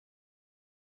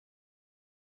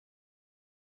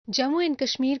Jammu and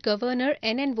Kashmir Governor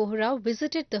NN Vohra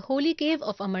visited the holy cave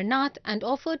of Amarnath and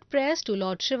offered prayers to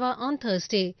Lord Shiva on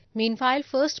Thursday. Meanwhile,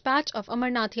 first batch of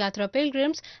Amarnath Yatra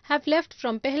pilgrims have left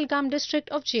from Pahalgam district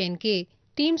of J&K.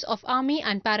 Teams of army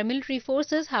and paramilitary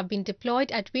forces have been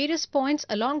deployed at various points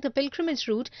along the pilgrimage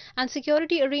route, and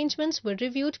security arrangements were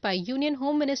reviewed by Union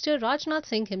Home Minister Rajnath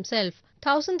Singh himself.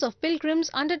 Thousands of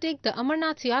pilgrims undertake the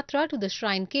Amarnath Yatra to the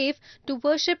shrine cave to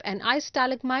worship an ice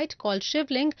stalagmite called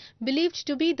Shivlinga, believed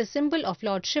to be the symbol of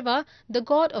Lord Shiva, the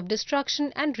god of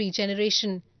destruction and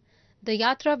regeneration. The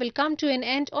Yatra will come to an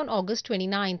end on August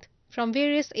 29th. From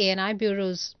various ANI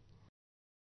bureaus.